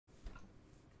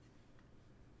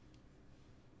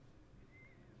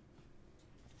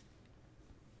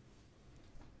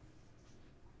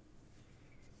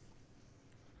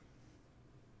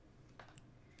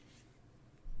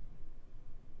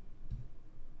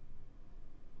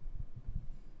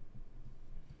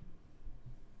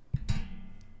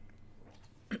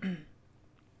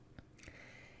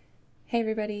Hey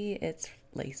everybody, it's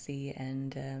Lacey,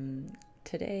 and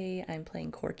today I'm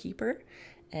playing Core Keeper,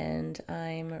 and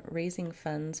I'm raising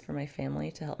funds for my family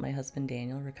to help my husband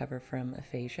Daniel recover from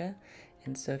aphasia.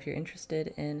 And so, if you're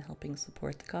interested in helping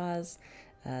support the cause,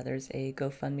 there's a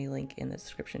GoFundMe link in the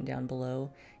description down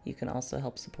below. You can also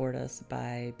help support us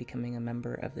by becoming a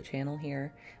member of the channel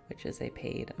here, which is a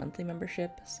paid monthly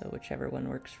membership, so whichever one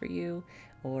works for you,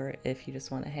 or if you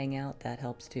just want to hang out, that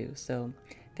helps too. So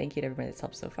thank you to everybody that's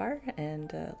helped so far,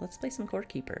 and let's play some Core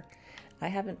Keeper. I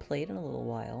haven't played in a little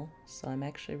while, so I'm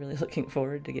actually really looking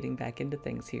forward to getting back into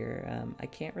things here. I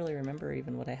can't really remember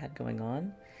even what I had going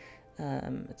on.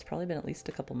 It's probably been at least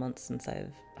a couple months since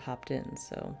I've hopped in,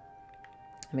 so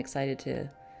I'm excited to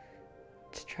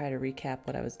try to recap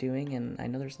what I was doing, and I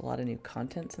know there's a lot of new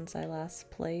content since I last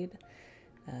played,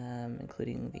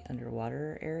 including the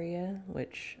underwater area,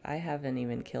 which I haven't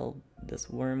even killed this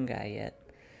worm guy yet.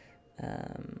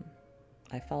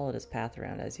 I followed his path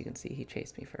around. As you can see, he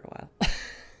chased me for a while.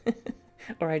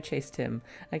 Or I chased him.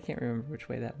 I can't remember which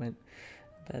way that went.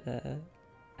 But I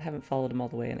haven't followed him all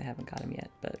the way and I haven't got him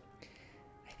yet. But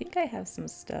I think I have some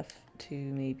stuff to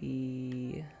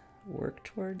maybe work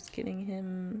towards getting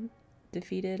him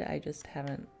defeated. I just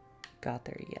haven't got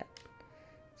there yet.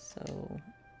 So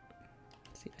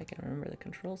let's see if I can remember the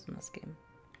controls in this game.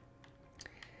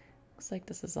 Looks like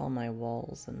this is all my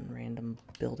walls and random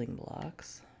building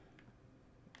blocks.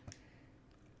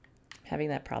 Having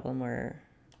that problem where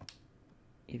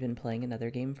you've been playing another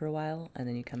game for a while and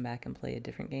then you come back and play a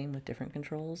different game with different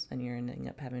controls and you're ending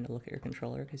up having to look at your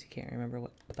controller because you can't remember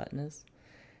what the button is.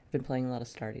 I've been playing a lot of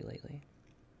Stardew lately.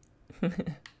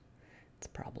 It's a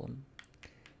problem.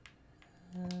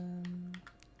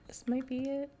 This might be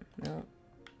it. No.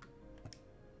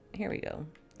 Here we go.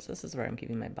 So this is where I'm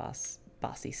keeping my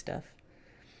bossy stuff.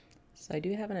 So I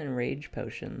do have an enrage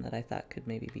potion that I thought could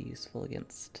maybe be useful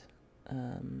against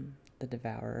the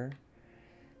devourer.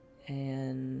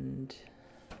 And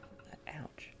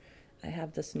ouch. I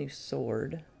have this new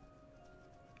sword.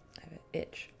 I have an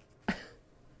itch.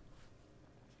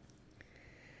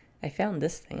 I found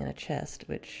this thing in a chest,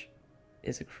 which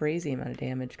is a crazy amount of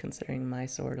damage considering my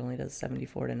sword only does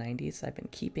 74 to 90, so I've been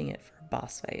keeping it for a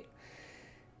boss fight.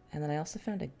 And then I also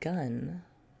found a gun.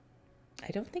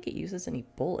 I don't think it uses any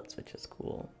bullets, which is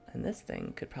cool. And this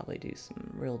thing could probably do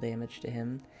some real damage to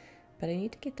him. But I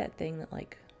need to get that thing that,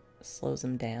 like, slows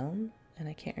him down. And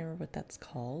I can't remember what that's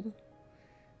called.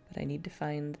 But I need to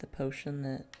find the potion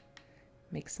that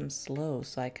makes him slow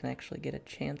so I can actually get a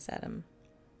chance at him.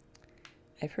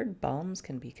 I've heard bombs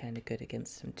can be kind of good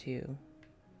against him, too.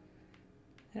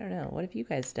 I don't know. What have you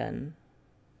guys done?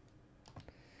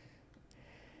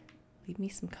 Leave me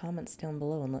some comments down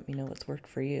below and let me know what's worked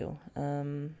for you.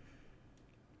 I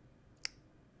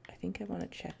think I want to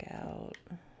check out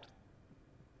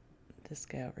this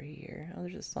guy over here. Oh,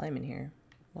 there's a slime in here.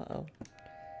 Uh-oh.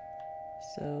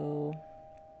 So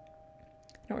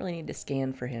I don't really need to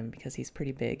scan for him because he's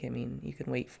pretty big. I mean, you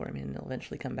can wait for him and he'll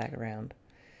eventually come back around.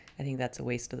 I think that's a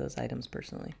waste of those items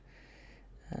personally.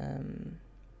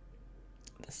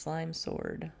 The slime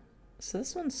sword. So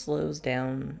this one slows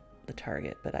down the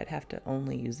target, but I'd have to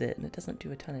only use it, and it doesn't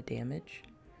do a ton of damage.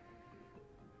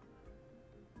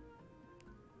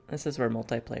 This is where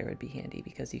multiplayer would be handy,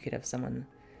 because you could have someone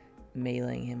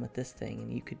meleeing him with this thing,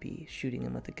 and you could be shooting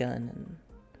him with a gun and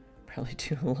probably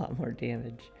do a lot more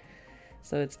damage.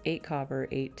 So it's 8 copper,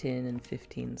 8 tin, and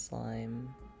 15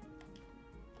 slime.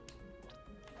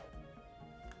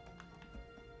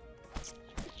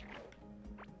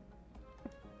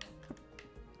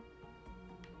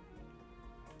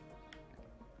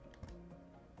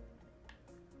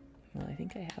 Well, I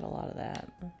think I have a lot of that.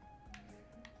 I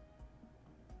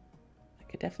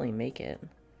could definitely make it.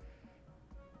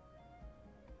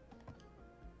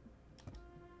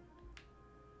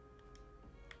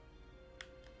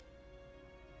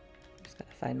 Just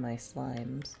gotta find my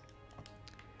slimes.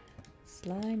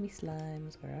 Slimy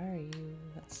slimes, where are you?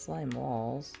 That's slime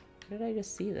walls. Where did I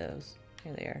just see those?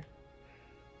 Here they are.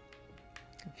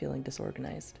 I'm feeling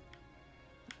disorganized.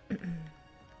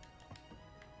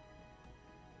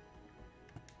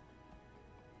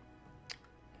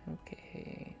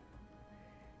 Okay.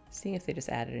 Seeing if they just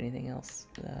added anything else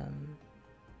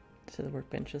to the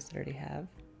workbenches that I already have.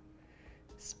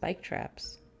 Spike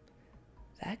traps.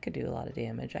 That could do a lot of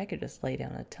damage. I could just lay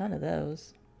down a ton of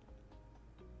those.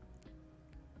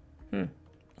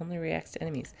 Only reacts to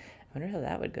enemies. I wonder how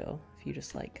that would go if you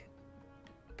just, like,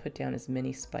 put down as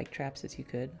many spike traps as you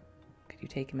could. Could you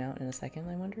take him out in a second,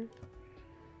 I wonder?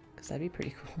 Because that'd be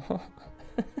pretty cool.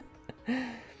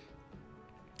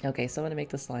 Okay, so I'm going to make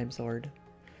the slime sword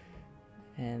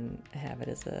and have it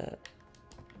as a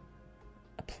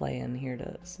plan here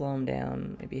to slow him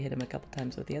down. Maybe hit him a couple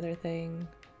times with the other thing.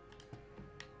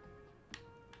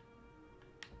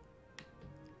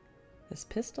 This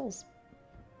pistol's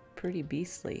pretty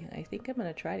beastly. I think I'm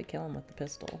gonna try to kill him with the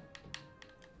pistol.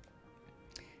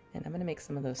 And I'm gonna make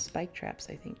some of those spike traps,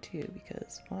 I think, too,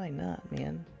 because why not,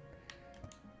 man?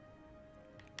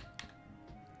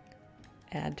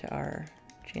 Add to our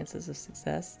chances of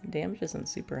success. Damage isn't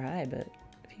super high, but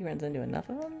if he runs into enough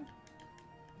of them,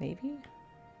 maybe?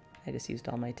 I just used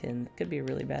all my tin. Could be a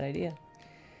really bad idea.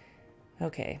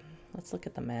 Okay, let's look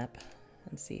at the map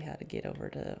and see how to get over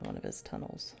to one of his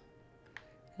tunnels.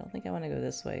 I don't think I want to go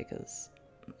this way because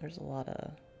there's a lot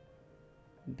of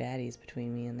baddies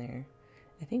between me and there.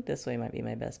 I think this way might be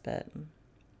my best bet.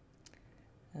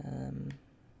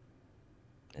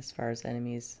 As far as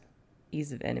enemies,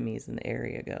 ease of enemies in the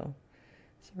area go.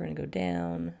 So we're going to go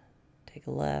down, take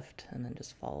a left, and then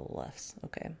just follow the lefts.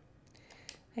 Okay,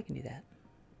 I can do that.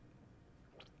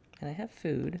 And I have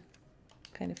food.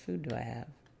 What kind of food do I have?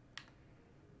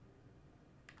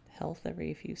 Health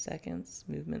every few seconds,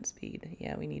 movement speed.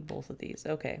 Yeah, we need both of these.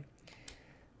 Okay,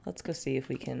 let's go see if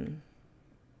we can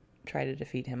try to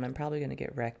defeat him. I'm probably going to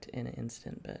get wrecked in an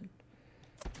instant, but...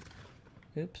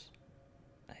 Oops.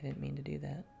 I didn't mean to do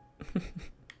that.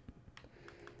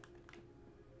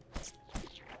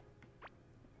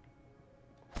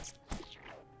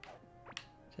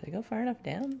 Did I go far enough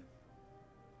down?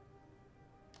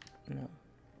 No.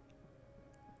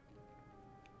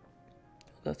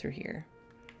 We'll go through here.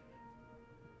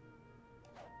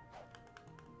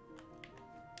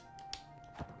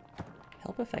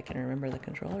 Help if I can remember the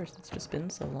controllers. It's just been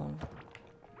so long.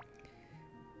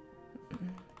 I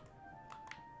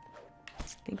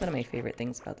think one of my favorite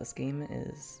things about this game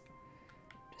is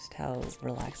just how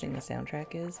relaxing the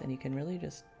soundtrack is, and you can really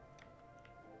just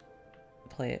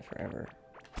play it forever.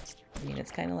 I mean,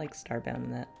 it's kind of like Starbound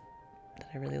in that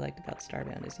I really liked about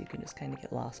Starbound is you can just kind of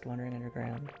get lost wandering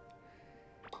underground.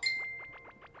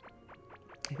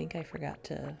 I think I forgot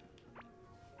to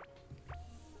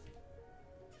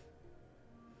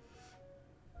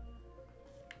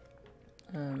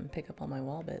pick up all my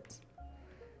wall bits.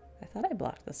 I thought I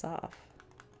blocked this off.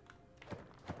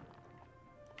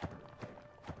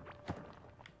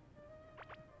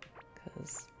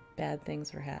 Because bad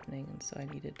things were happening, and so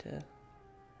I needed to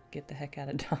get the heck out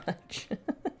of Dodge.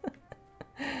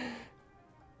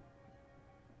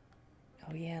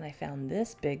 Oh yeah, and I found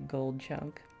this big gold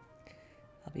chunk.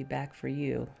 I'll be back for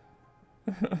you.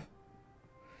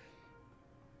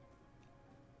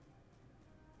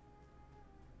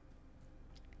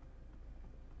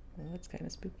 Oh, it's kind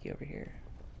of spooky over here.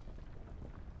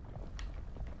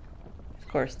 Of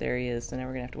course, there he is, so now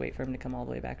we're gonna have to wait for him to come all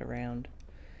the way back around.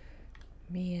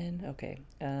 Man, okay.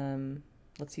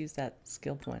 Let's use that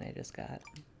skill point I just got.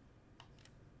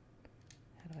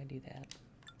 How do I do that?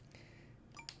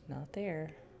 Not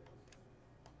there.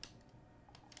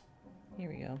 Here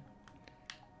we go.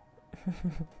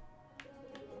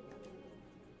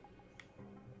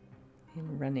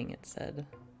 In running, it said.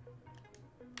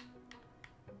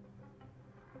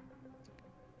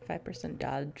 5%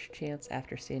 dodge chance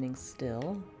after standing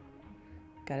still.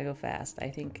 Gotta go fast. I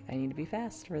think I need to be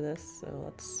fast for this, so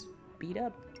let's speed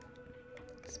up.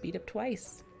 Speed up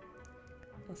twice.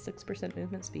 A 6%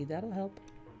 movement speed, that'll help.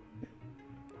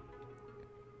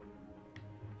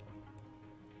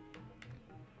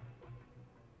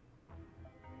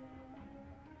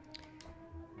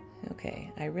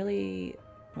 Okay, I really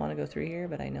want to go through here,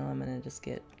 but I know I'm gonna just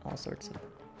get all sorts of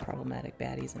problematic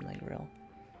baddies in my grill.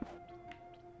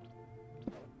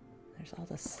 There's all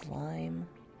the slime.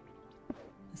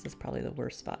 This is probably the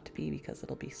worst spot to be because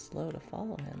it'll be slow to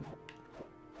follow him.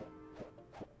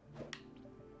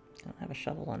 I don't have a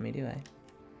shovel on me, do I?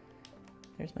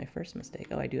 There's my first mistake.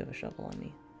 Oh, I do have a shovel on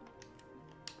me.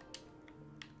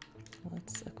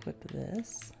 Let's equip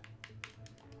this.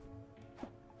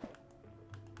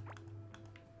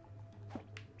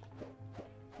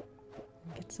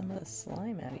 Get some of the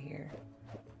slime out of here.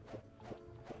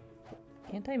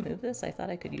 Can't I move this? I thought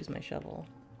I could use my shovel.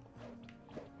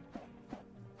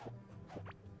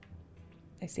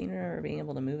 I seem to remember being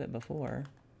able to move it before.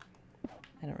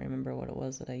 I don't remember what it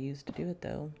was that I used to do it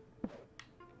though.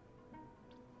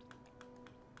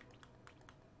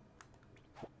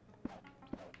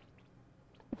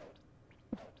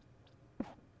 I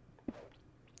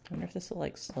wonder if this will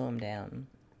like slow him down.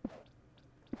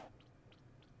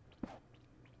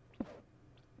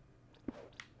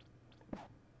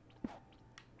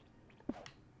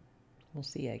 We'll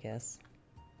see, I guess.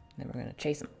 Then we're gonna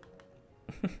chase him.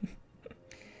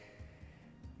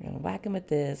 gonna whack him with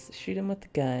this, shoot him with the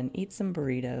gun, eat some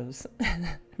burritos.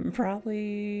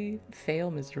 Probably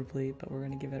fail miserably, but we're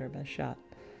gonna give it our best shot.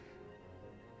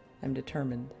 I'm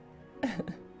determined.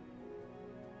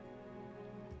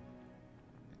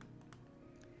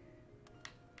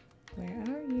 Where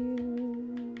are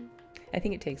you? I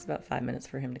think it takes about 5 minutes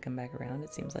for him to come back around.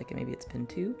 It seems like maybe it's been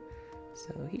 2.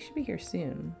 So he should be here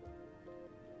soon.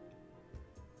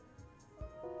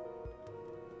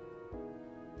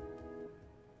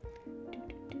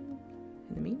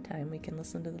 In the meantime, we can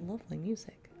listen to the lovely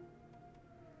music.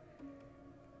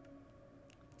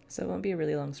 So it won't be a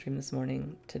really long stream this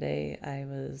morning. Today I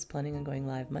was planning on going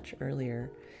live much earlier,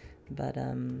 but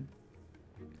I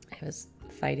was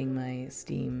fighting my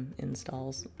Steam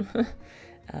installs.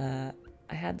 I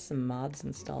had some mods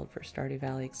installed for Stardew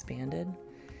Valley Expanded,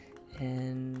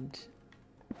 and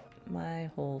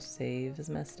my whole save is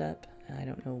messed up. I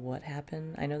don't know what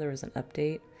happened. I know there was an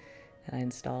update, and I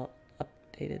installed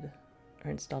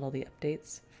all the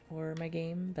updates for my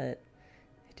game, but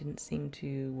it didn't seem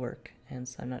to work, and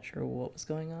so I'm not sure what was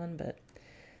going on, but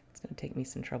it's going to take me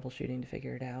some troubleshooting to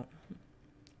figure it out.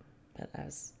 But I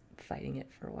was fighting it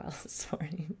for a while this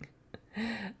morning.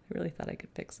 I really thought I could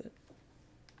fix it.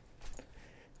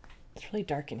 It's really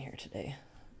dark in here today.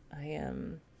 I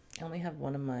only have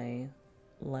one of my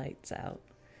lights out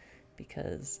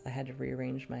because I had to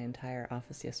rearrange my entire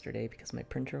office yesterday because my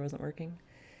printer wasn't working.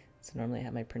 So normally I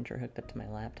have my printer hooked up to my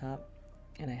laptop,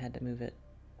 and I had to move it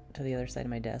to the other side of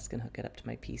my desk and hook it up to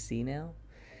my PC now.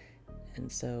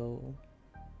 And so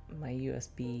my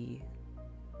USB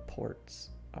ports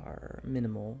are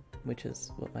minimal, which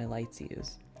is what my lights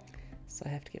use. So I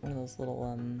have to get one of those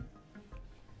little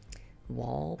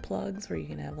wall plugs where you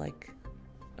can have like,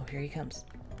 oh, here he comes.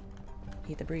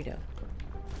 Eat the burrito.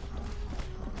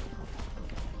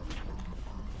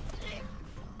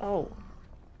 Oh.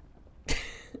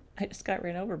 I just got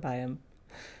ran over by him.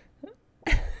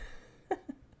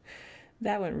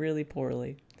 That went really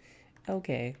poorly.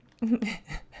 Okay.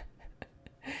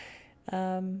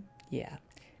 Yeah.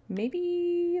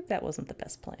 Maybe that wasn't the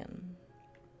best plan.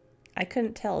 I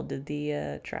couldn't tell. Did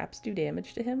the traps do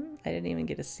damage to him? I didn't even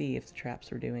get to see if the traps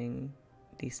were doing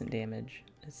decent damage.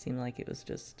 It seemed like it was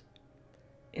just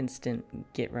instant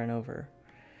get run over.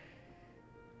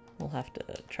 We'll have to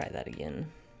try that again,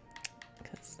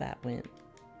 because that went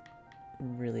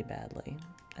really badly.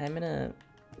 I'm gonna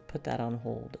put that on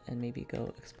hold and maybe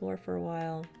go explore for a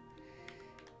while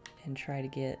and try to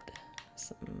get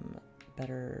some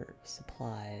better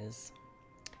supplies.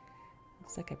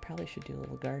 Looks like I probably should do a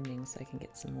little gardening so I can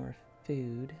get some more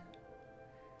food.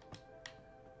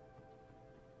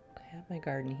 I have my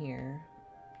garden here.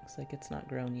 Looks like it's not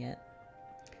grown yet.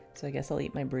 So I guess I'll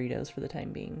eat my burritos for the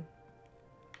time being.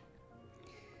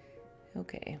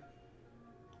 Okay.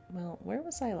 Well, where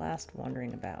was I last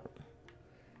wandering about?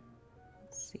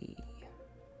 Let's see.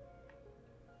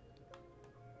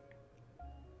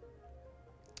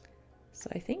 So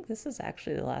I think this is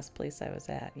actually the last place I was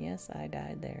at. Yes, I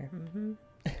died there.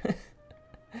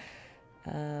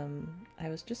 I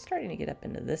was just starting to get up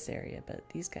into this area, but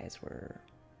these guys were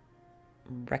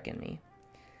wrecking me.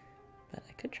 But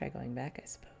I could try going back, I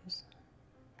suppose.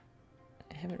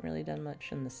 I haven't really done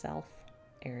much in the south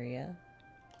area.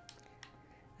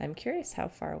 I'm curious how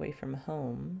far away from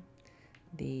home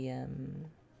the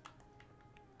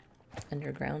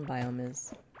underground biome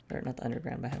is, or not the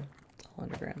underground biome, it's all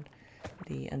underground.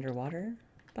 The underwater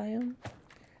biome,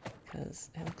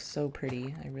 because it looks so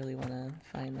pretty. I really want to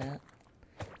find that,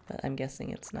 but I'm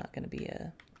guessing it's not going to be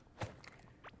a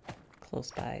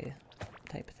close by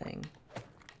type of thing.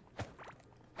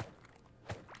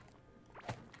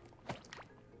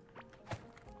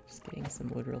 Just getting some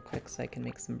wood real quick so I can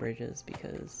make some bridges,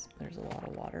 because there's a lot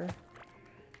of water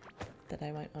that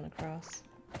I might want to cross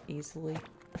easily.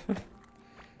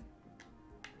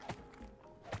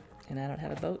 And I don't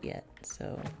have a boat yet,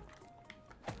 so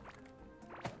I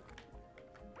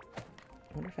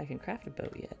wonder if I can craft a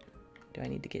boat yet. Do I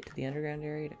need to get to the underground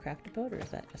area to craft a boat, or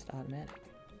is that just automatic?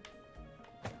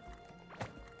 I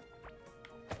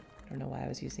don't know why I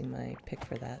was using my pick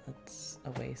for that. That's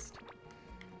a waste.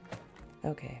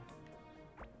 Okay.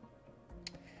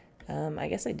 I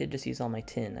guess I did just use all my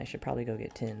tin. I should probably go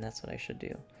get tin. That's what I should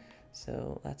do.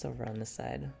 So that's over on this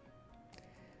side,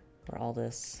 where all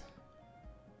this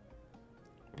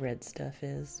red stuff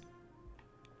is.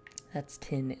 That's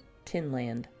tin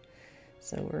land.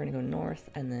 So we're gonna go north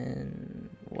and then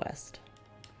west.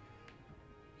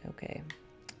 Okay,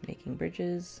 making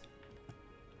bridges.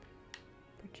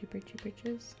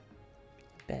 Bridges.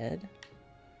 Bed.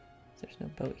 There's no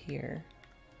boat here.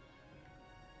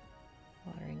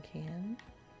 Watering can.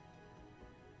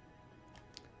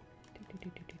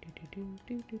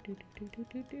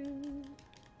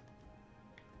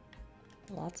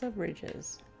 Lots of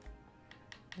ridges.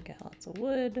 I got lots of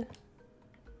wood.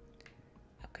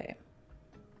 Okay.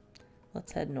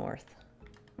 Let's head north.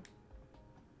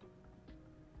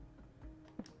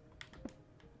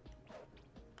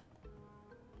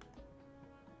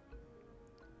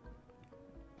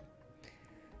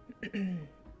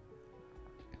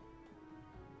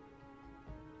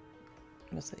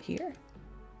 Was it here?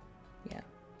 Yeah.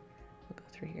 We'll go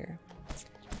through here.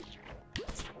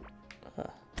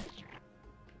 Ugh.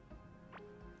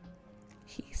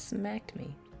 He smacked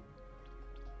me.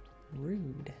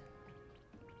 Rude.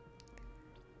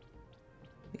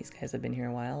 These guys have been here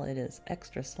a while. It is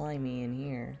extra slimy in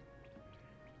here.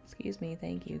 Excuse me,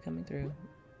 thank you, coming through.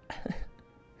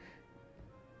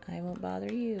 I won't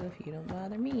bother you if you don't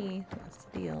bother me. That's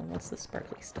the deal. What's the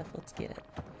sparkly stuff? Let's get it.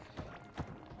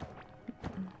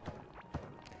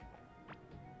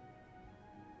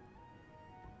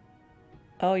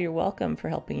 Oh, you're welcome for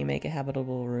helping you make a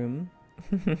habitable room.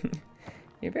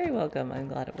 You're very welcome. I'm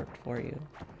glad it worked for you.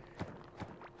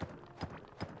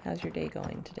 How's your day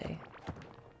going today?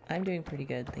 I'm doing pretty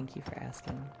good. Thank you for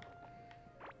asking.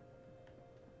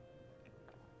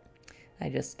 I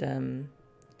just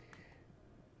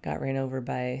got ran over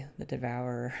by the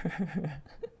devourer.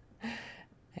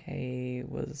 I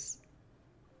was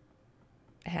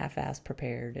half-ass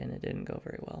prepared and it didn't go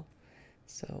very well.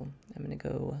 So I'm gonna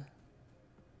go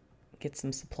get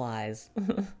some supplies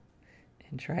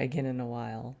and try again in a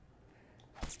while.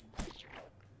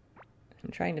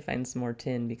 I'm trying to find some more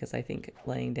tin because I think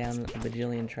laying down a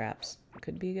bajillion traps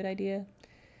could be a good idea.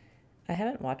 I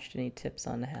haven't watched any tips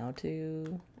on how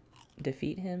to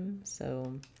defeat him, so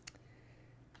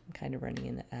I'm kind of running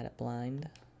in at it blind,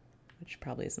 which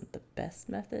probably isn't the best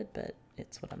method, but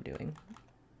it's what I'm doing.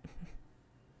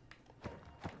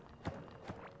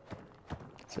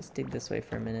 Let's just dig this way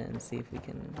for a minute and see if we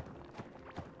can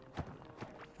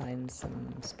find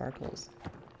some sparkles.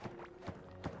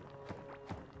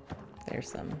 There's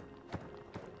some.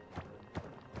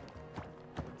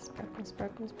 Sparkle,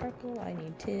 sparkle, sparkle. I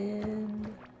need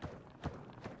tin.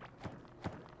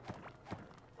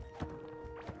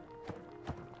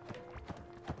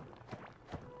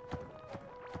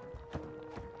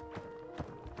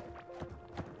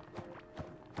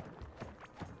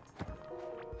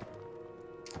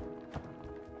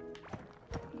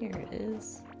 Here it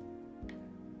is.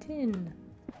 Tin.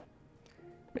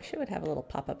 Wish it would have a little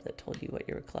pop-up that told you what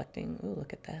you were collecting. Ooh,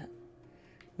 look at that.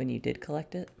 When you did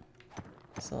collect it.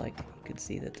 So, like, you could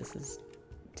see that this is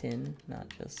tin, not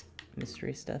just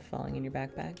mystery stuff falling in your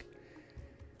backpack.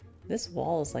 This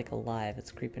wall is, like, alive.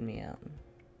 It's creeping me out.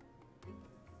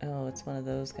 Oh, it's one of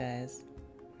those guys.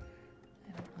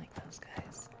 I don't like those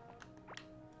guys.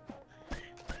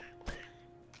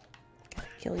 Gotta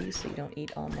kill you so you don't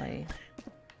eat all my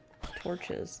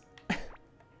torches.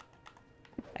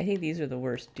 I think these are the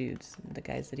worst dudes, the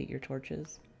guys that eat your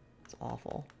torches. It's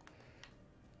awful.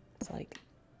 It's like,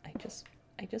 I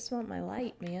just want my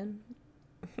light, man.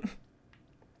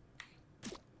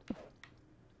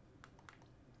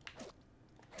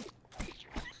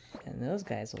 And those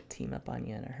guys will team up on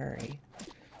you in a hurry.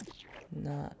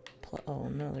 Not oh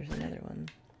no, there's another one.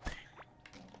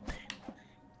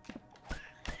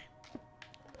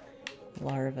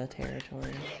 Larva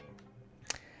territory.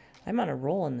 I'm on a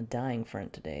roll on the dying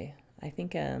front today. I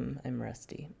think I'm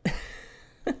rusty.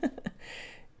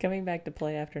 Coming back to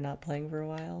play after not playing for a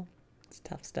while, it's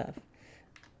tough stuff.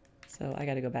 So I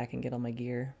gotta go back and get all my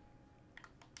gear.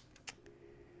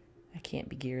 I can't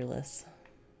be gearless.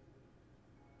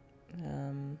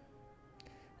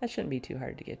 That shouldn't be too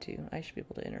hard to get to. I should be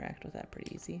able to interact with that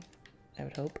pretty easy, I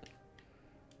would hope.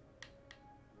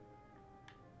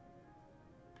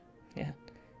 Yeah.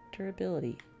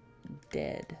 Durability.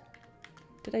 Dead.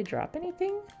 Did I drop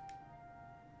anything?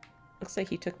 Looks like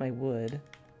he took my wood.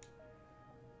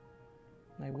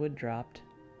 My wood dropped.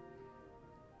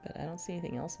 But I don't see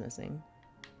anything else missing.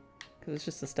 Because it's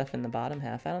just the stuff in the bottom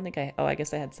half. I don't think I... Oh, I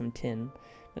guess I had some tin.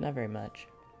 But not very much.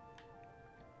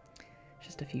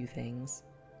 Just a few things.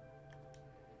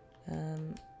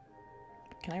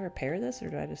 Can I repair this or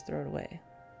do I just throw it away?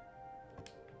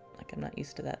 Like, I'm not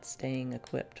used to that staying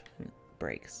equipped when it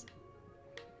breaks.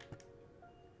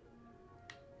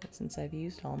 Since I've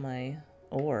used all my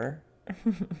ore,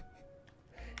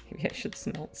 maybe I should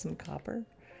smelt some copper,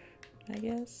 I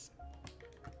guess.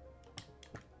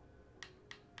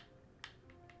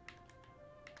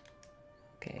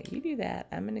 Okay, you do that.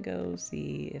 I'm gonna go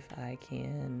see if I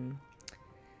can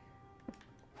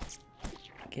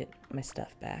get my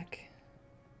stuff back,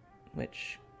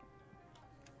 which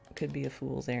could be a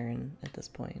fool's errand at this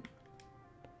point.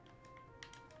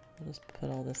 We'll just put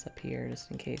all this up here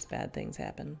just in case bad things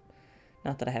happen.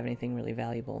 Not that I have anything really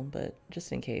valuable, but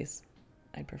just in case.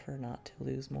 I'd prefer not to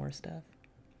lose more stuff.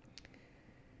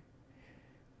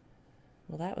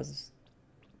 Well, that was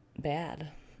bad.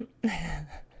 I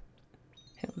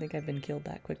don't think I've been killed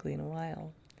that quickly in a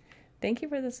while. Thank you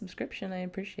for the subscription. I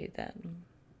appreciate that.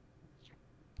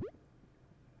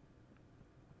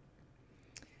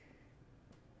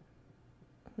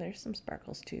 There's some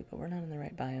sparkles too, but we're not in the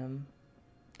right biome.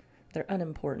 They're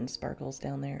unimportant sparkles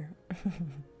down there.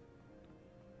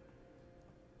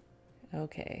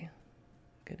 Okay.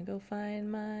 Gonna go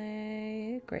find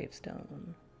my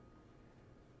gravestone.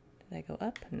 Did I go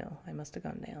up? No, I must have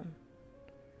gone down.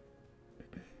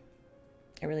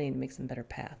 I really need to make some better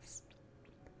paths.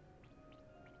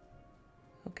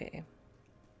 Okay.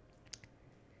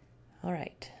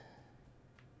 Alright.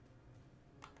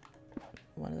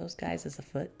 One of those guys is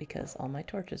afoot because all my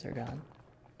torches are gone.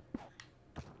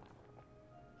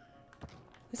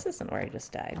 This isn't where I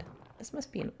just died. This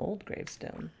must be an old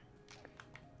gravestone.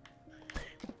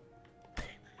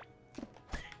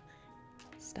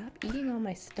 Stop eating all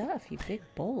my stuff, you big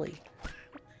bully.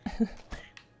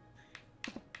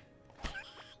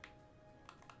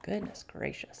 Goodness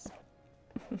gracious.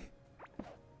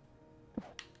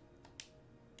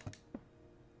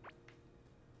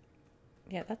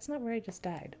 Yeah, that's not where I just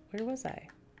died. Where was I?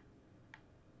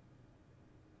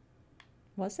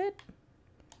 Was it?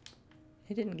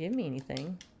 It didn't give me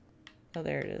anything. Oh,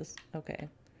 there it is. Okay.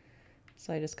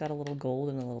 So I just got a little gold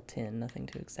and a little tin. Nothing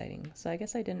too exciting. So I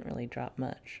guess I didn't really drop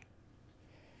much.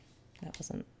 That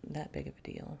wasn't that big of a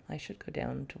deal. I should go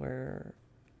down to where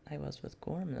I was with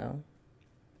Gorm, though.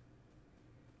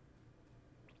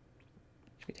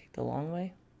 Should we take the long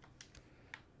way?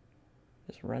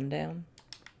 Just run down?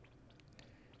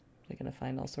 We're gonna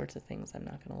find all sorts of things. I'm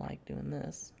not gonna like doing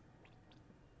this.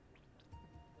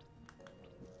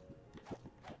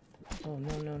 Oh,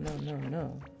 no, no, no, no,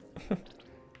 no.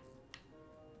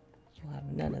 We'll have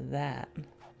none of that. I'm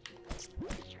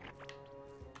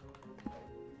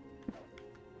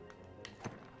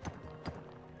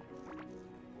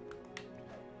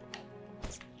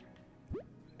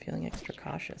feeling extra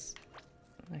cautious.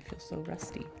 I feel so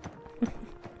rusty.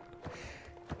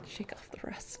 Shake off the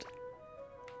rust.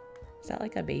 Is that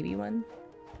like a baby one?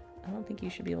 I don't think you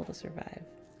should be able to survive.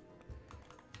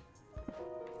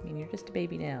 I mean, you're just a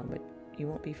baby now, but you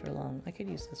won't be for long. I could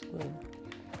use this wood.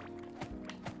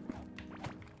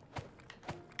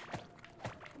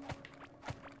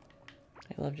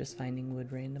 I love just finding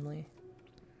wood randomly.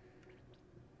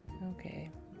 Okay,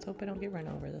 let's hope I don't get run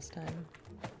over this time.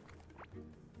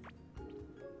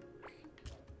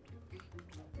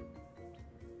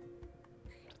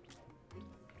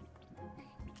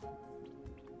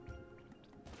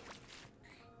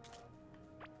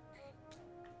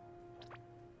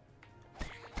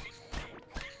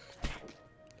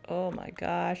 Oh my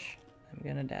gosh, I'm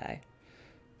gonna die.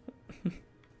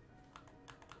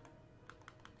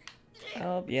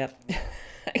 Oh, yep.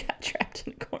 I got trapped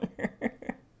in a corner.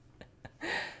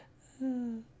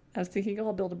 I was thinking, oh,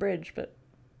 I'll build a bridge, but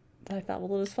I thought, well,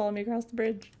 they'll just follow me across the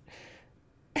bridge.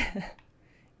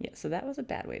 Yeah, so that was a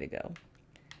bad way to go.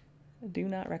 I do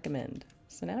not recommend.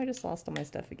 So now I just lost all my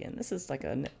stuff again. This is like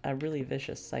a really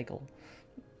vicious cycle.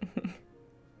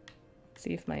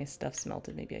 See if my stuff's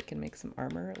melted. Maybe I can make some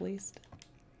armor at least.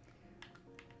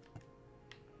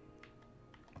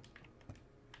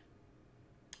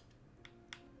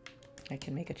 I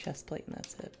can make a chest plate and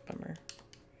that's it. Bummer.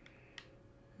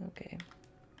 Okay.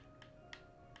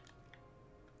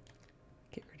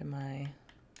 Get rid of my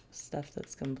stuff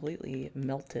that's completely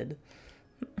melted.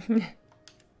 I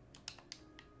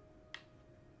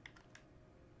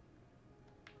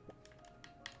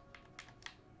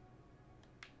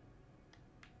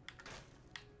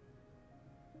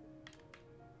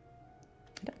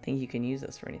don't think you can use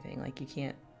this for anything. Like, you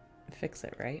can't fix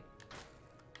it, right?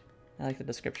 I like the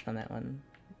description on that one.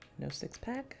 No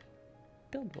 6-pack?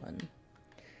 Build one.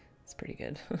 It's pretty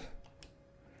good.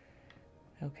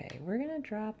 Okay, we're gonna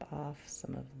drop off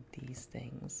some of these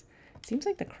things. It seems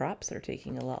like the crops are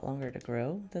taking a lot longer to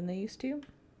grow than they used to.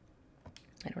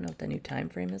 I don't know what the new time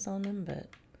frame is on them, but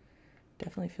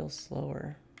definitely feels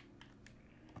slower.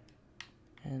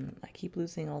 And I keep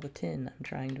losing all the tin I'm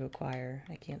trying to acquire.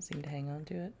 I can't seem to hang on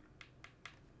to it.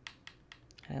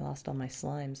 And I lost all my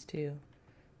slimes too.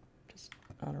 Just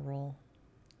on a roll.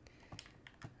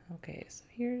 Okay, so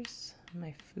here's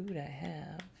my food I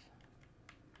have.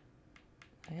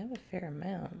 I have a fair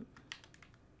amount.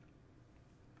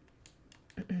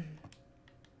 What do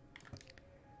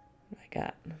I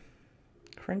got?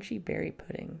 Crunchy berry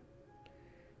pudding.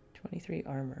 23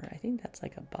 armor. I think that's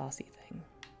like a bossy thing.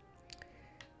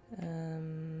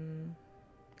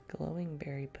 Glowing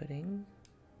berry pudding.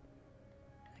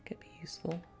 That could be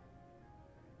useful.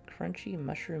 Crunchy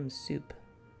mushroom soup.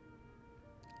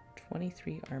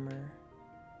 23 armor.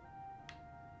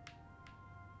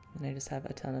 And I just have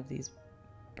a ton of these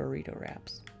burrito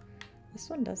wraps. This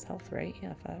one does health, right?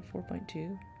 Yeah,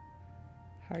 4.2.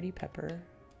 Hearty pepper.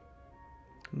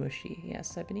 Mushy.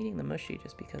 Yes, I've been eating the mushy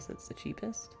just because it's the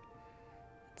cheapest.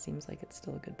 It seems like it's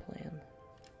still a good plan.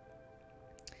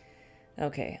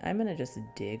 Okay, I'm gonna just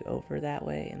dig over that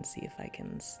way and see if I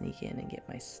can sneak in and get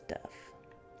my stuff.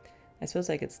 I suppose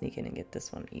I could sneak in and get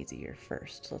this one easier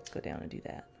first. So let's go down and do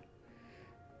that.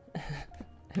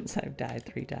 Since I've died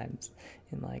 3 times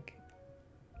in like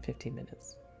 15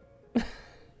 minutes. Not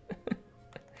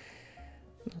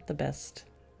the best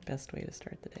way to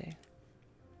start the day.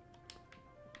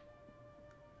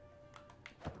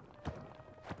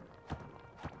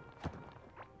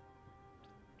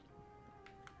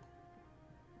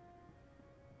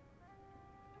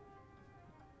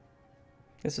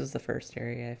 This was the first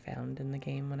area I found in the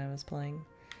game when I was playing,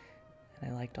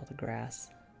 and I liked all the grass.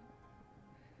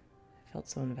 It felt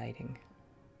so inviting.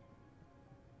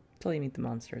 Until you meet the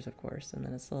monsters, of course, and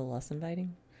then it's a little less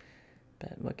inviting.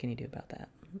 But what can you do about that?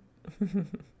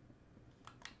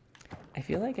 I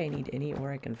feel like I need any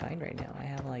ore I can find right now. I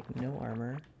have like no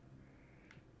armor.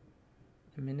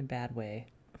 I'm in a bad way.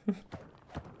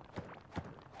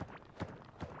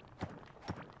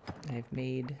 I've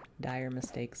made dire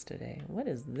mistakes today. What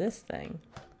is this thing?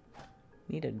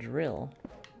 Need a drill.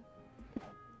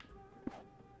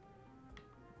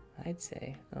 I'd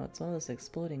say. Oh, it's one of those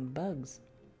exploding bugs.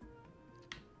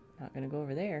 Not gonna go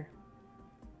over there.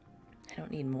 I don't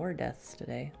need more deaths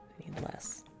today. I need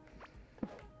less.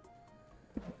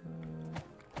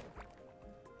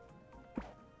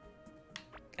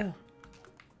 Oh.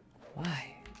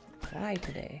 Why? Why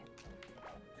today?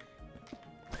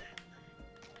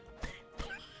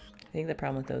 I think the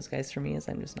problem with those guys for me is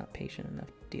I'm just not patient enough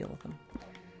to deal with them.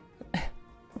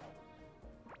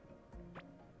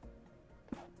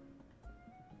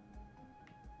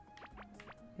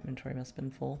 Inventory must have been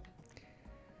full.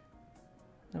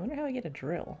 I wonder how I get a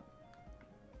drill.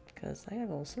 Because I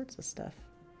have all sorts of stuff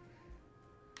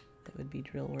that would be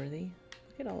drill worthy.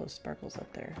 Look at all those sparkles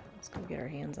up there. Let's go get our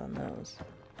hands on those.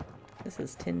 This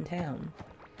is Tin Town.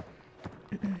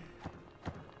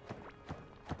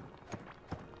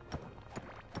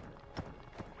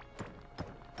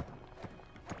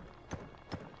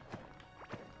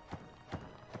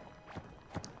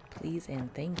 Please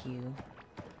and thank you.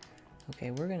 Okay,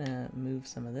 we're gonna move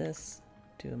some of this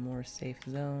to a more safe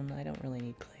zone. I don't really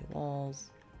need clay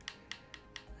walls.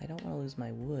 I don't want to lose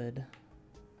my wood.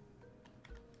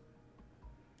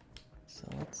 So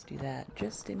let's do that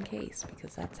just in case,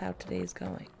 because that's how today's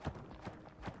going.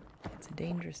 It's a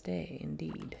dangerous day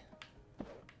indeed.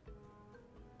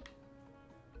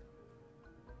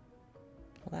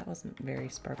 Well, that wasn't very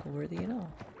sparkle worthy at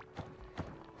all.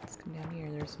 Let's come down here,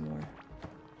 there's more.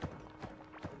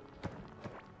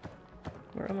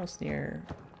 We're almost near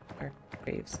our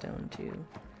gravestone too,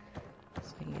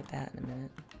 so I can get that in a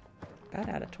minute. About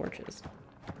out of torches.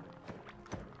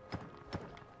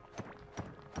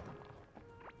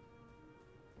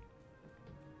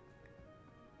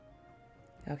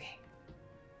 Okay.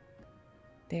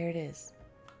 There it is.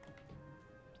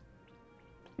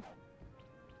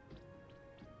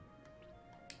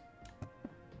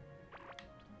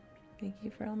 Thank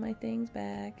you for all my things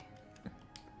back.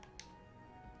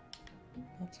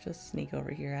 Let's just sneak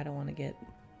over here. I don't want to get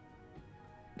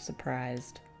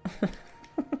surprised.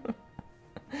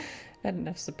 Had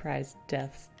enough surprise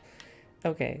deaths.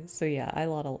 Okay, so yeah, I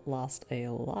lost a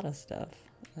lot of stuff.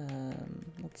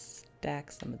 Let's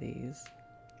stack some of these.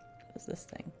 What is this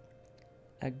thing?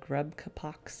 A grub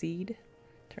kapok seed.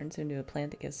 Turns into a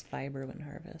plant that gives fiber when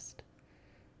harvest.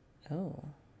 Oh,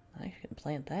 I can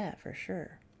plant that for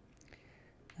sure.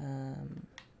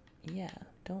 Yeah,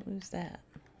 don't lose that.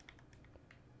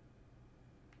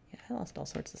 Yeah, I lost all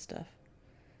sorts of stuff.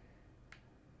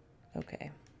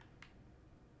 Okay.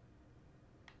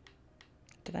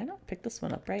 Did I not pick this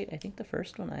one up right? I think the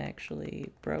first one I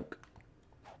actually broke.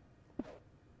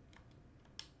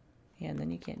 Yeah, and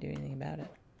then you can't do anything about it.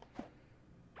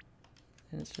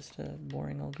 And it's just a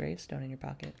boring old gravestone in your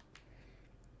pocket.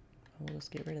 We'll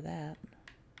just get rid of that.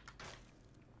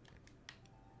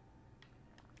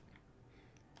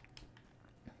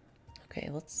 Okay,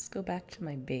 let's go back to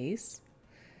my base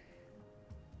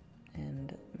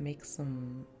and make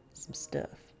some stuff.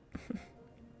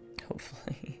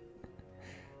 Hopefully.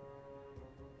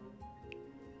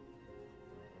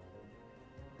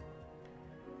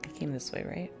 came this way,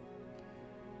 right?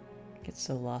 Get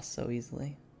so lost so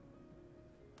easily.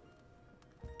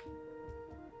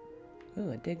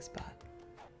 Ooh, a dig spot.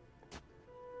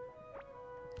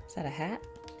 Is that a hat?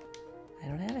 I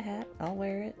don't have a hat. I'll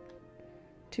wear it.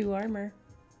 2 armor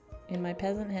in my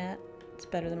peasant hat. It's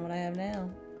better than what I have now.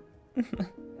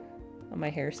 Oh, my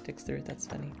hair sticks through it. That's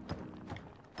funny.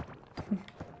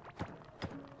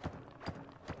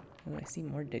 Oh, I see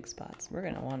more dig spots. We're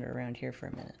gonna wander around here for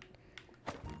a minute.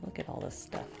 Look at all this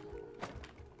stuff.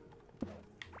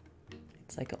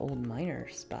 It's like an old miner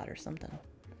spot or something.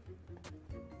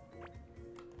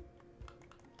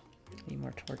 Need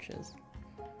more torches.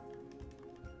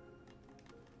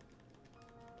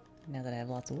 Now that I have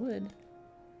lots of wood.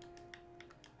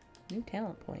 New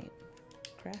talent point.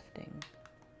 Crafting.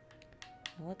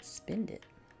 Well, let's spend it.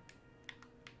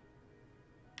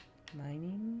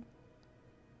 Mining.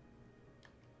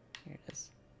 Here it is.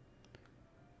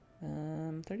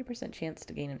 30% chance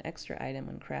to gain an extra item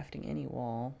when crafting any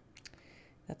wall.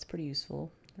 That's pretty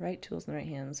useful. The right tools in the right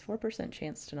hands. 4%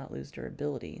 chance to not lose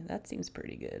durability. That seems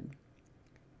pretty good.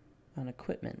 On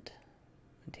equipment.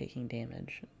 When taking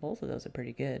damage. Both of those are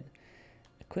pretty good.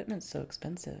 Equipment's so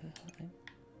expensive. I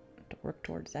have to work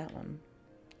towards that one.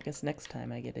 I guess next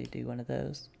time I get to do one of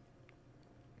those.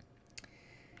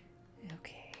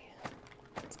 Okay.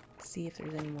 Let's see if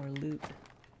there's any more loot.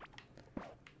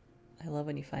 I love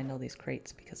when you find all these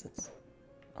crates because it's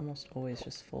almost always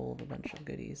just full of a bunch of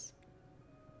goodies.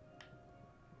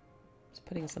 Just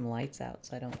putting some lights out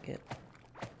so I don't get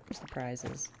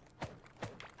surprises.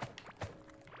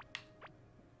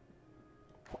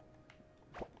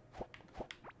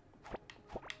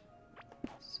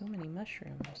 So many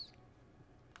mushrooms.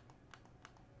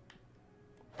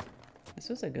 This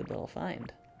was a good little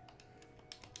find.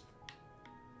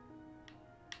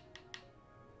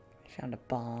 I found a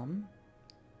bomb.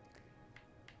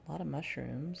 A lot of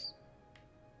mushrooms.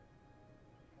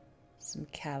 Some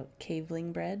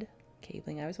caveling bread.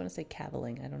 Caveling. I always want to say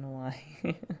caveling. I don't know why.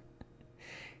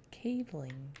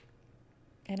 Caveling.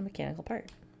 And a mechanical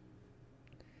part.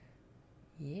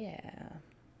 Yeah.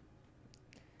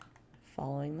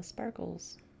 Following the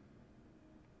sparkles.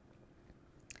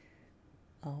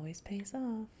 Always pays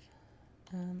off.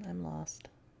 I'm lost.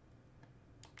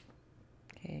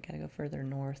 Okay, I gotta go further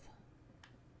north.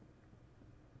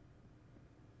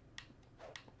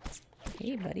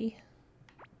 Hey, buddy.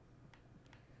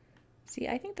 See,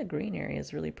 I think the green area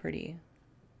is really pretty.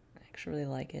 I actually really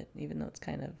like it, even though it's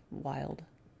kind of wild.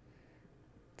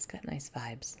 It's got nice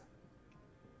vibes.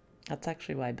 That's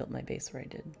actually why I built my base where I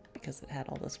did, because it had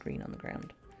all this green on the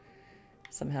ground.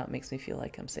 Somehow it makes me feel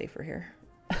like I'm safer here.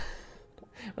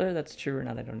 Whether that's true or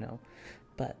not, I don't know.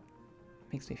 But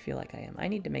it makes me feel like I am. I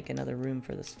need to make another room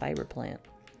for this fiber plant,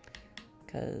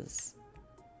 because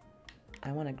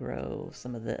I want to grow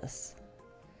some of this.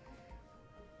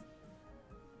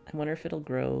 I wonder if it'll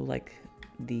grow like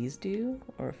these do,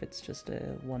 or if it's just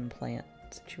a one plant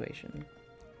situation.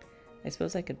 I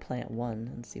suppose I could plant one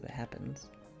and see what happens.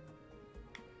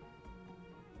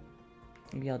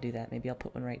 Maybe I'll do that. Maybe I'll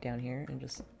put one right down here and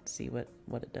just see what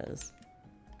it does.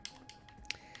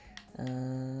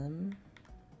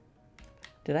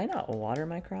 Did I not water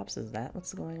my crops? Is that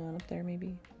what's going on up there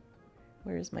maybe?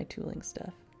 Where is my tooling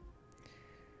stuff?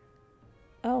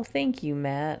 Oh, thank you,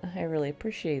 Matt. I really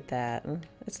appreciate that.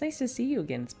 It's nice to see you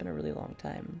again. It's been a really long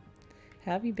time.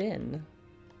 How have you been?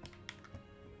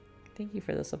 Thank you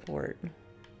for the support.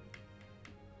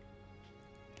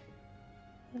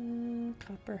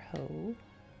 Copper hoe.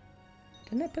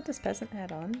 Didn't I put this peasant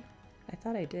hat on? I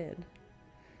thought I did.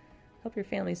 Hope your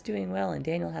family's doing well and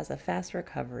Daniel has a fast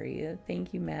recovery.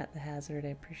 Thank you, Matt the Hazard. I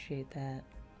appreciate that.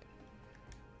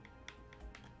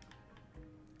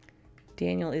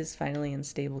 Daniel is finally in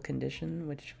stable condition,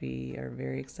 which we are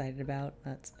very excited about.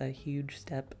 That's a huge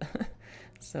step.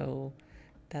 So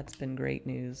that's been great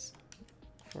news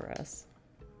for us.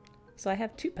 So I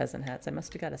have 2 peasant hats. I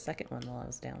must have got a second one while I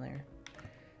was down there.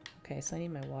 Okay, so I need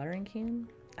my watering can.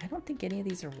 I don't think any of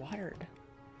these are watered.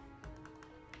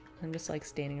 I'm just like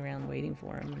standing around waiting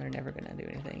for them. They're never gonna do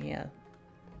anything. Yeah.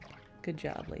 Good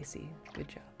job, Lacey. Good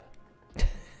job.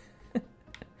 I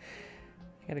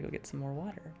gotta go get some more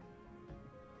water.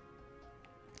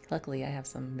 Luckily, I have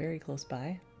some very close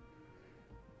by.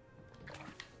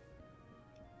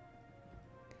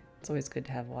 It's always good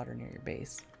to have water near your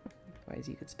base. Otherwise,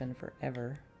 you could spend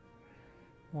forever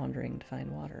wandering to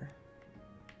find water.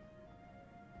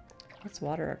 Let's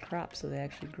water our crops so they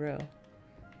actually grow.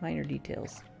 Minor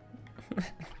details. I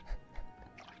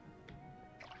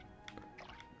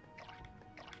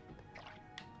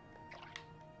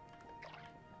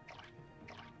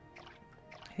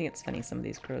think it's funny, some of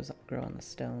these grows grow on the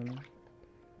stone.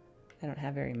 I don't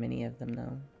have very many of them,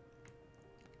 though.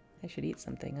 I should eat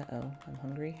something. Uh-oh, I'm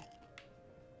hungry.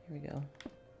 Here we go.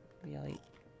 Maybe I'll eat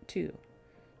 2.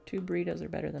 2 burritos are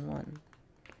better than 1.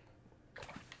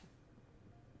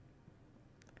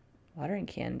 Watering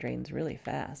can drains really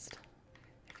fast.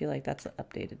 I feel like that's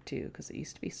updated too, because it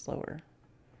used to be slower.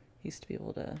 Used to be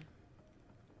able to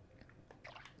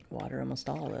water almost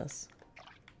all of this.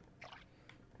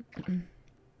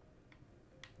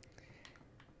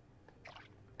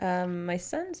 My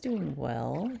son's doing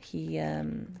well. He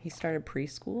started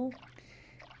preschool,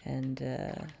 and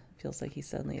feels like he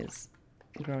suddenly is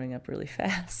growing up really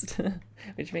fast,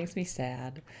 which makes me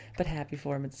sad, but happy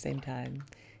for him at the same time.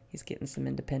 He's getting some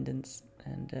independence,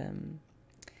 and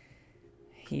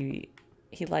he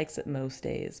likes it most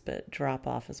days, but drop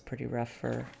off is pretty rough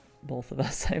for both of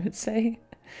us, I would say,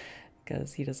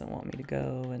 because he doesn't want me to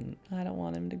go, and I don't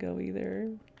want him to go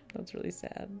either. That's really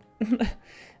sad.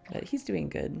 But he's doing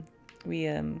good. We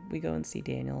go and see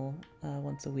Daniel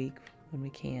once a week when we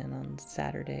can, on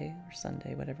Saturday or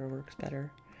Sunday, whatever works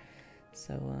better.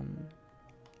 So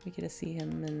we get to see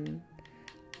him, and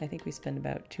I think we spend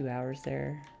about 2 hours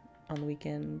there on the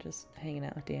weekend, just hanging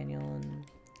out with Daniel and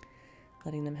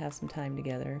letting them have some time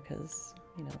together, because,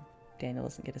 you know, Daniel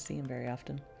doesn't get to see him very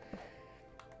often,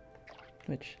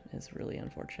 which is really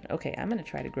unfortunate. Okay, I'm going to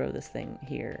try to grow this thing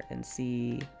here and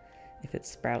see if it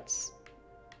sprouts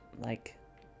like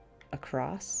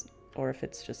across, or if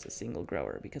it's just a single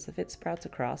grower, because if it sprouts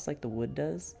across like the wood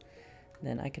does,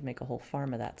 then I could make a whole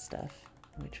farm of that stuff,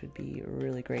 which would be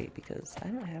really great, because I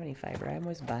don't have any fiber. I'm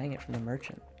always buying it from the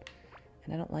merchant,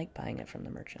 and I don't like buying it from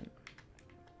the merchant.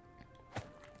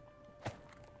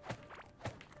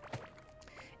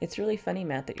 It's really funny,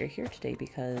 Matt, that you're here today,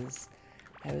 because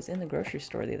I was in the grocery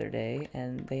store the other day,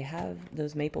 and they have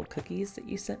those maple cookies that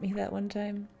you sent me that one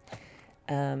time.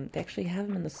 They actually have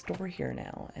them in the store here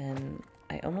now, and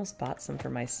I almost bought some for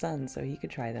my son so he could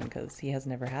try them, because he has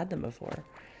never had them before.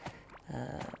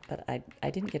 But I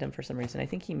didn't get them for some reason. I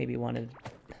think he maybe wanted...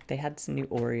 They had some new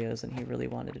Oreos, and he really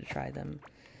wanted to try them.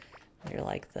 They're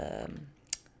like the...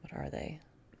 What are they?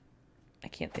 I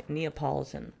can't think...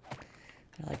 Neapolitan.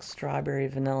 They're like strawberry,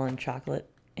 vanilla, and chocolate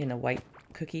in a white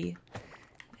cookie.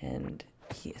 And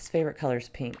his favorite color is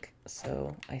pink,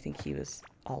 so I think he was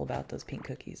all about those pink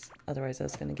cookies. Otherwise, I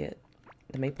was going to get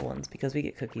the maple ones, because we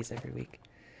get cookies every week.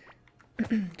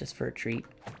 Just for a treat.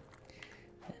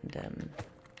 And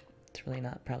it's really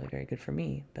not probably very good for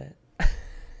me, but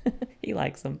he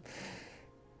likes them.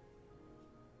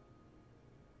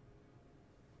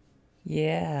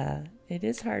 Yeah, it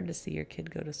is hard to see your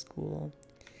kid go to school.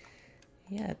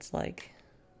 Yeah, it's like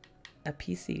a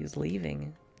PC is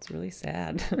leaving. It's really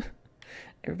sad.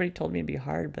 Everybody told me it'd be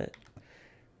hard, but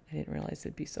I didn't realize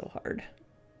it'd be so hard.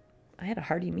 I had a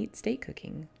hearty meat steak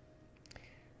cooking.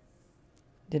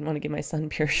 Didn't want to give my son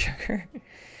pure sugar.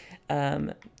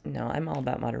 No, I'm all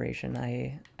about moderation.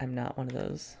 I'm not one of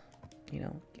those, you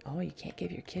know, oh, you can't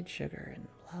give your kid sugar and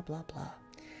blah, blah, blah.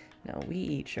 No, we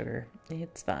eat sugar.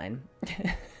 It's fine.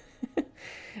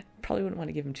 Probably wouldn't want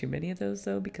to give him too many of those,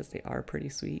 though, because they are pretty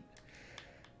sweet.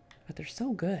 But they're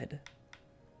so good.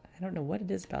 I don't know what it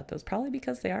is about those. Probably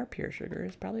because they are pure sugar.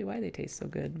 It's probably why they taste so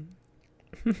good.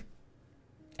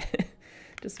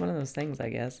 Just one of those things, I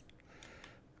guess.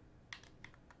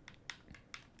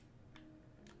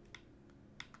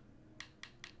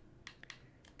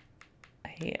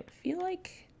 I feel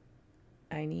like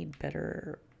I need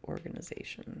better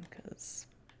organization, because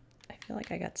I feel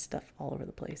like I got stuff all over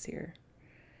the place here.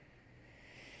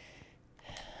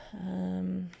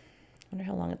 Wonder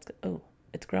how long it's... Oh,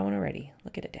 it's growing already.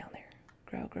 Look at it down there.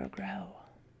 Grow, grow, grow.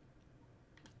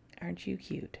 Aren't you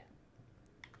cute?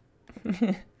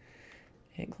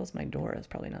 Hey, close my door. That's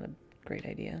probably not a great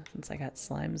idea, since I got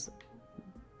slimes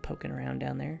poking around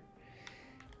down there.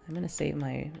 I'm going to save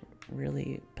my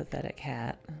really pathetic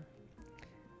hat.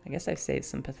 I guess I've saved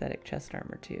some pathetic chest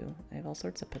armor, too. I have all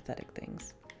sorts of pathetic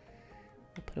things.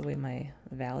 I'll put away my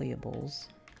valuables.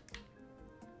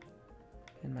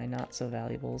 And my not so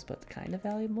valuables, but kind of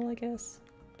valuable, I guess.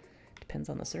 Depends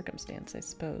on the circumstance, I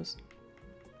suppose.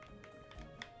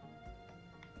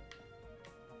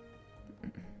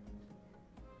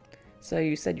 So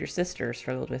you said your sister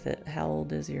struggled with it. How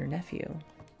old is your nephew?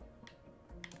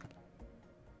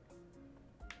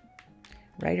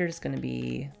 Ryder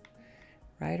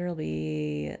will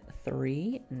be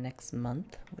 3 next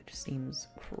month, which seems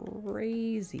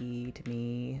crazy to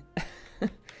me.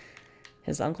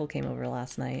 His uncle came over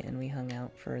last night, and we hung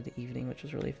out for the evening, which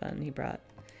was really fun. He brought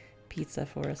pizza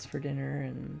for us for dinner,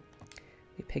 and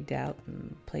we pigged out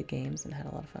and played games and had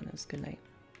a lot of fun. It was a good night.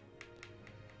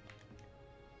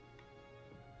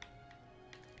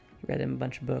 read him a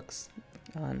bunch of books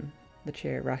on the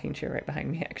chair, rocking chair right behind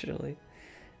me, actually.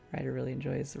 Ryder really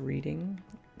enjoys reading.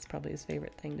 It's probably his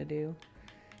favorite thing to do.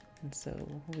 And so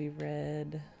we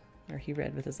read, or he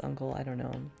read with his uncle, I don't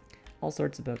know, all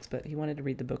sorts of books, but he wanted to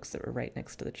read the books that were right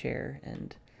next to the chair,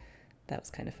 and that was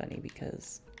kind of funny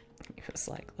because he was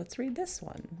like, let's read this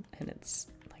one, and it's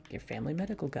like your family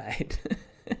medical guide.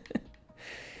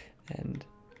 And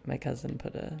my cousin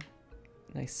put a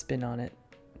nice spin on it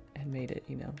and made it,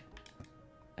 you know,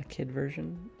 a kid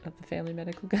version of the family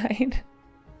medical guide.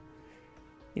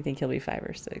 You think he'll be 5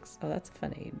 or 6? Oh, that's a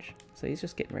fun age. So he's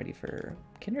just getting ready for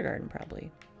kindergarten,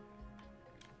 probably.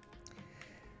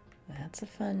 That's a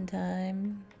fun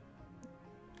time.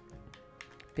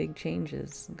 Big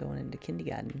changes going into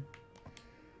kindergarten.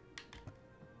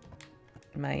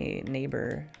 My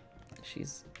neighbor,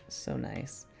 she's so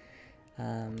nice.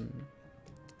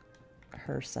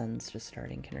 Her son's just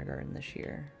starting kindergarten this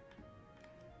year.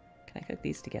 Can I cook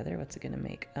these together? What's it gonna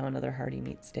make? Oh, another hearty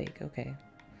meat steak. Okay.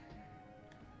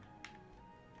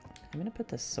 I'm gonna put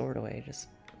this sword away. Just,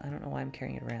 I don't know why I'm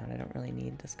carrying it around. I don't really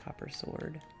need this copper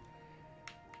sword.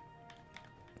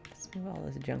 Let's move all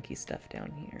this junky stuff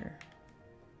down here.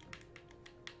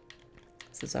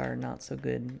 This is our not so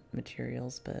good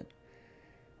materials, but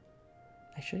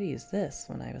I should have used this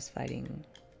when I was fighting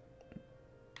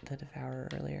the Devourer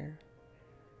earlier.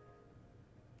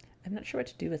 I'm not sure what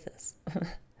to do with this.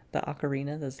 The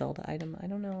ocarina, the Zelda item. I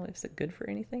don't know. Is it good for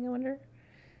anything, I wonder?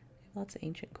 Lots of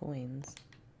ancient coins.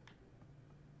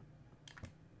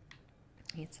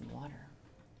 Need some water.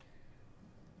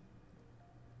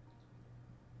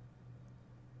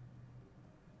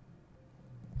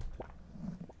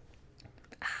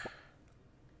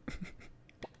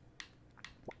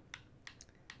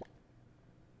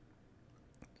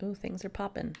 Oh, things are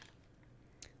popping.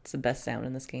 It's the best sound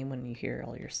in this game when you hear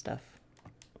all your stuff.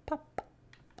 Pop,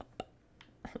 pop.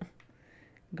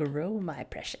 Grow, my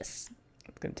precious.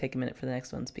 It's going to take a minute for the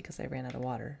next ones because I ran out of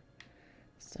water.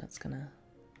 So it's going to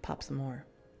pop some more.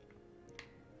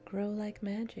 Grow like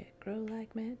magic. Grow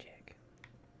like magic.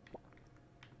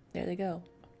 There they go.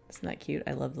 Isn't that cute?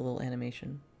 I love the little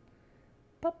animation.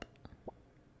 Pop.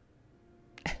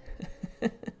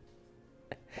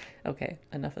 Okay,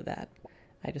 enough of that.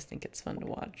 I just think it's fun to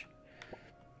watch.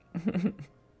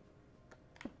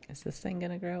 Is this thing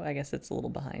gonna grow? I guess it's a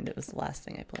little behind. It was the last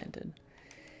thing I planted.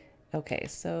 Okay,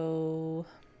 so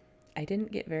I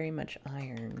didn't get very much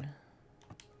iron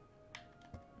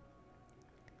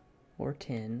or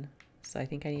tin, so I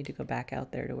think I need to go back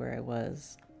out there to where I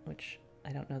was, which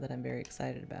I don't know that I'm very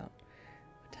excited about.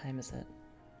 What time is it?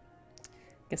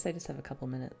 Guess I just have a couple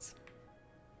minutes.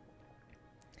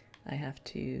 I have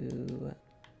to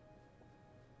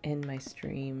end my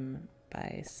stream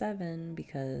by 7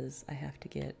 because I have to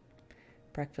get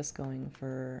breakfast going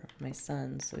for my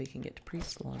son so he can get to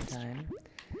preschool on time,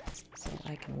 so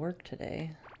I can work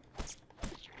today.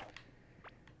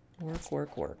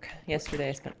 Work. Yesterday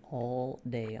I spent all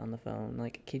day on the phone,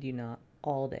 like, kid you not,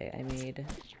 all day. I made,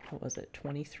 what was it,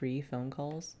 23 phone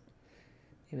calls?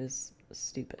 It was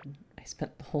stupid. I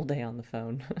spent the whole day on the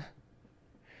phone.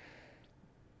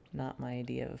 Not my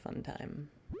idea of a fun time.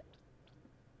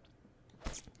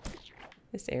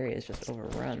 This area is just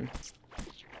overrun.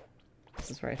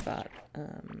 This is where I fought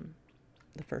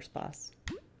the first boss.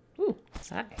 Ooh,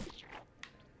 hi.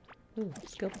 Ooh,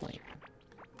 skill point.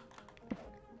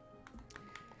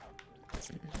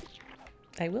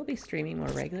 I will be streaming more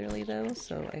regularly though,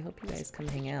 so I hope you guys come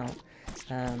hang out.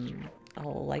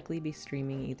 I'll likely be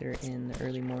streaming either in the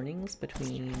early mornings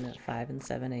between 5 and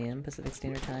 7 a.m. Pacific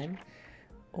Standard Time,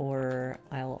 or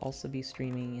I'll also be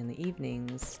streaming in the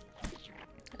evenings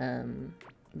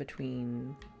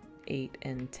between 8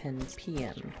 and 10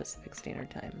 p.m. Pacific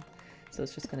Standard Time. So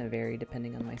it's just going to vary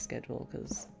depending on my schedule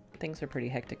because things are pretty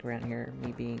hectic around here,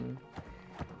 me being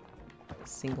a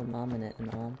single mom in it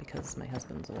and all because my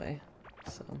husband's away.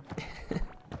 So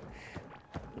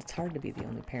it's hard to be the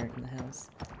only parent in the house.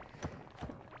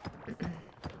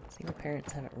 Single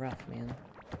parents have it rough, man.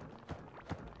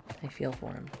 I feel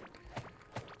for them.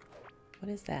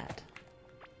 What is that?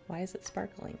 Why is it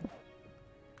sparkling?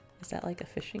 Is that like a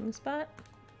fishing spot?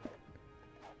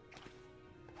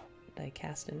 Did I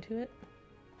cast into it?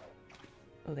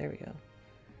 Oh, there we go.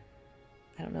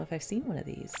 I don't know if I've seen one of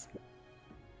these.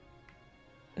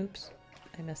 Oops,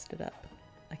 I messed it up.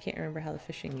 I can't remember how the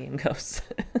fishing game goes.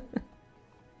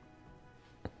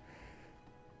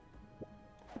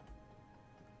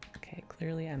 Okay,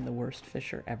 clearly I'm the worst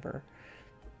fisher ever.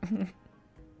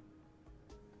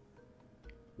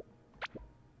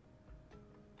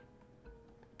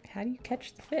 How do you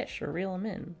catch the fish or reel them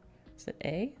in? Is it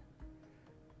A?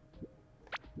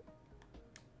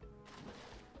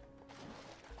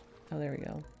 Oh, there we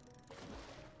go.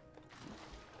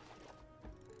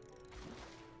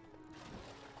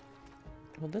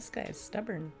 Well, this guy is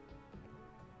stubborn.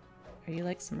 Are you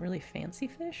like some really fancy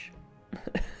fish?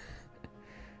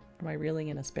 Am I reeling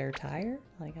in a spare tire?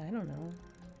 Like, I don't know.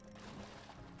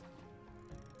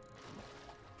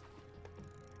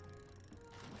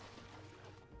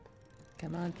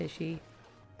 Come on, fishy.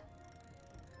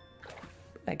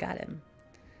 I got him.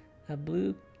 A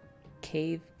blue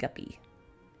cave guppy.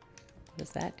 What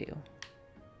does that do?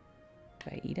 Do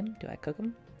I eat him? Do I cook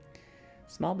him?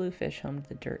 Small blue fish home to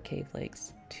the dirt cave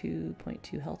lakes.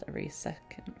 2.2 health every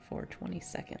second for 20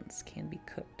 seconds. Can be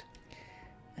cooked.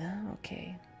 Oh,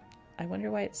 okay. I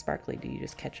wonder why it's sparkly. Do you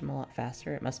just catch them a lot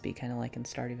faster? It must be kind of like in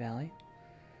Stardew Valley.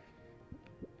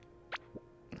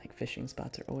 Like fishing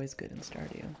spots are always good in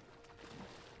Stardew.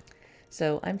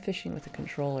 So I'm fishing with a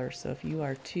controller, so if you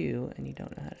are too and you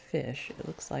don't know how to fish, it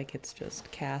looks like it's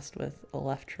just cast with a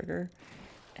left trigger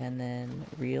and then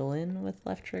reel in with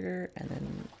left trigger, and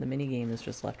then the mini game is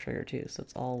just left trigger too, so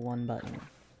it's all one button.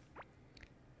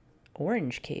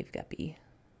 Orange cave guppy.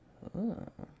 Oh,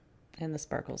 and the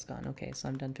sparkle's gone. Okay, so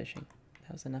I'm done fishing.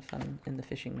 That was enough fun in the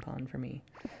fishing pond for me.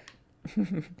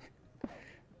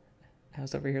 I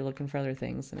was over here looking for other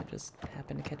things and it just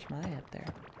happened to catch my eye up there.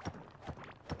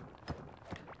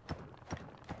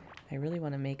 I really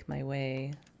want to make my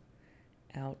way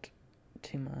out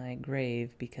to my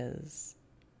grave because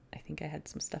I think I had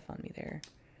some stuff on me there,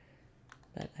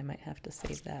 but I might have to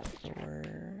save that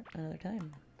for another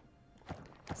time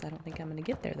because I don't think I'm going to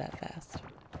get there that fast.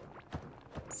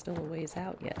 It's still a ways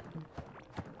out yet.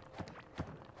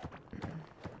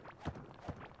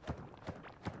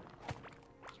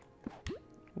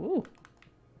 Woo!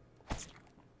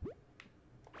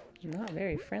 Not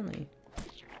very friendly.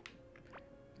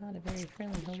 Not a very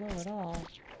friendly hello at all.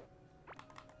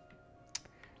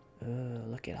 Oh,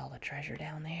 look at all the treasure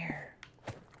down there.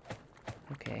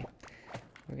 Okay,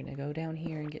 we're gonna go down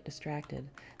here and get distracted.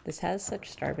 This has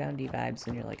such Starbound-y vibes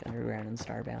when you're like underground in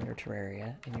Starbound or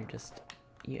Terraria, and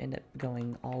you end up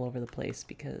going all over the place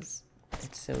because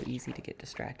it's so easy to get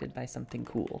distracted by something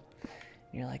cool.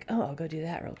 And you're like, oh, I'll go do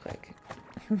that real quick.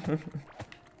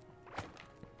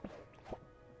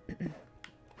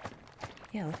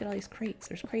 Yeah, look at all these crates.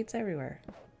 There's crates everywhere.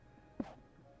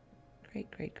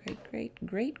 Great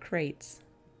crates.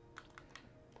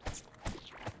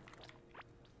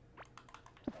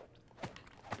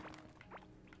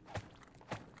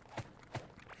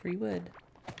 Free wood.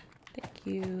 Thank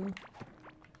you.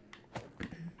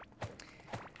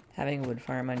 Having a wood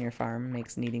farm on your farm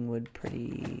makes needing wood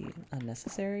pretty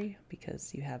unnecessary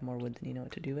because you have more wood than you know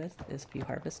what to do with if you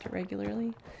harvest it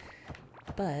regularly.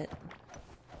 But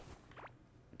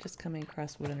just coming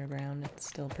across wood underground, it's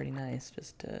still pretty nice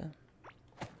just to,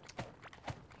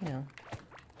 you know,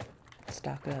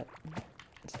 stock up.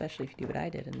 Especially if you do what I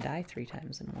did and die 3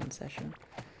 times in one session.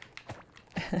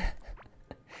 That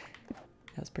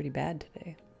was pretty bad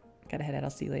today. Gotta head out. I'll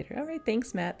see you later. Alright,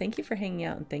 thanks, Matt. Thank you for hanging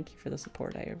out and thank you for the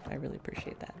support. I really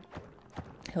appreciate that.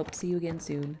 Hope to see you again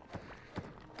soon.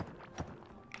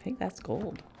 I think that's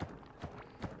gold.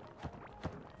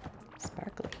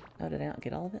 Sparkly. Oh, did I not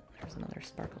get all of it? There's another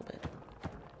sparkle bit.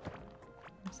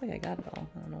 Looks like I got it all.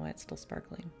 I don't know why it's still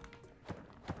sparkling.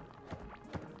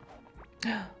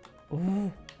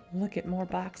 Ooh, look at more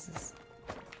boxes.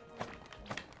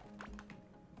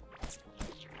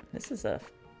 This is a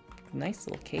nice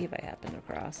little cave I happened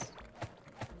across.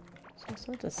 There's all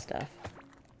sorts of stuff.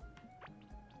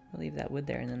 I'll leave that wood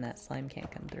there and then that slime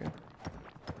can't come through.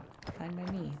 Fine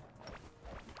by me.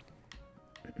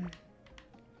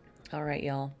 Alright,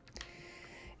 y'all.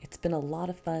 It's been a lot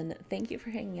of fun. Thank you for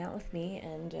hanging out with me,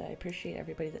 and I appreciate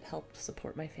everybody that helped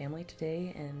support my family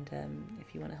today. And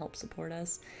if you want to help support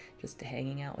us, just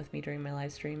hanging out with me during my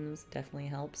live streams definitely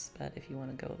helps. But if you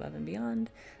want to go above and beyond,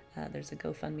 there's a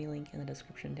GoFundMe link in the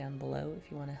description down below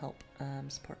if you want to help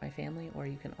support my family, or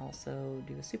you can also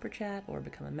do a super chat or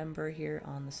become a member here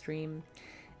on the stream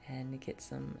and get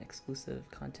some exclusive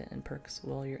content and perks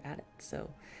while you're at it. So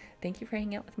thank you for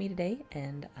hanging out with me today,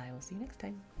 and I will see you next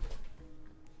time.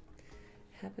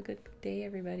 Have a good day,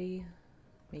 everybody.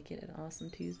 Make it an awesome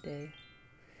Tuesday.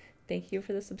 Thank you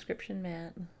for the subscription,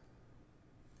 Matt.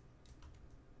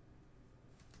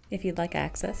 If you'd like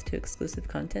access to exclusive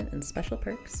content and special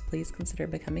perks, please consider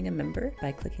becoming a member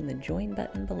by clicking the join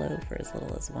button below for as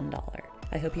little as $1.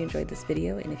 I hope you enjoyed this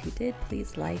video, and if you did,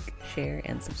 please like, share,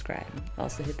 and subscribe.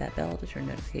 Also hit that bell to turn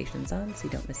notifications on so you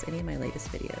don't miss any of my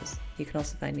latest videos. You can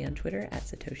also find me on Twitter at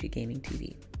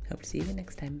SatoshiGamingTV. Hope to see you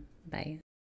next time. Bye.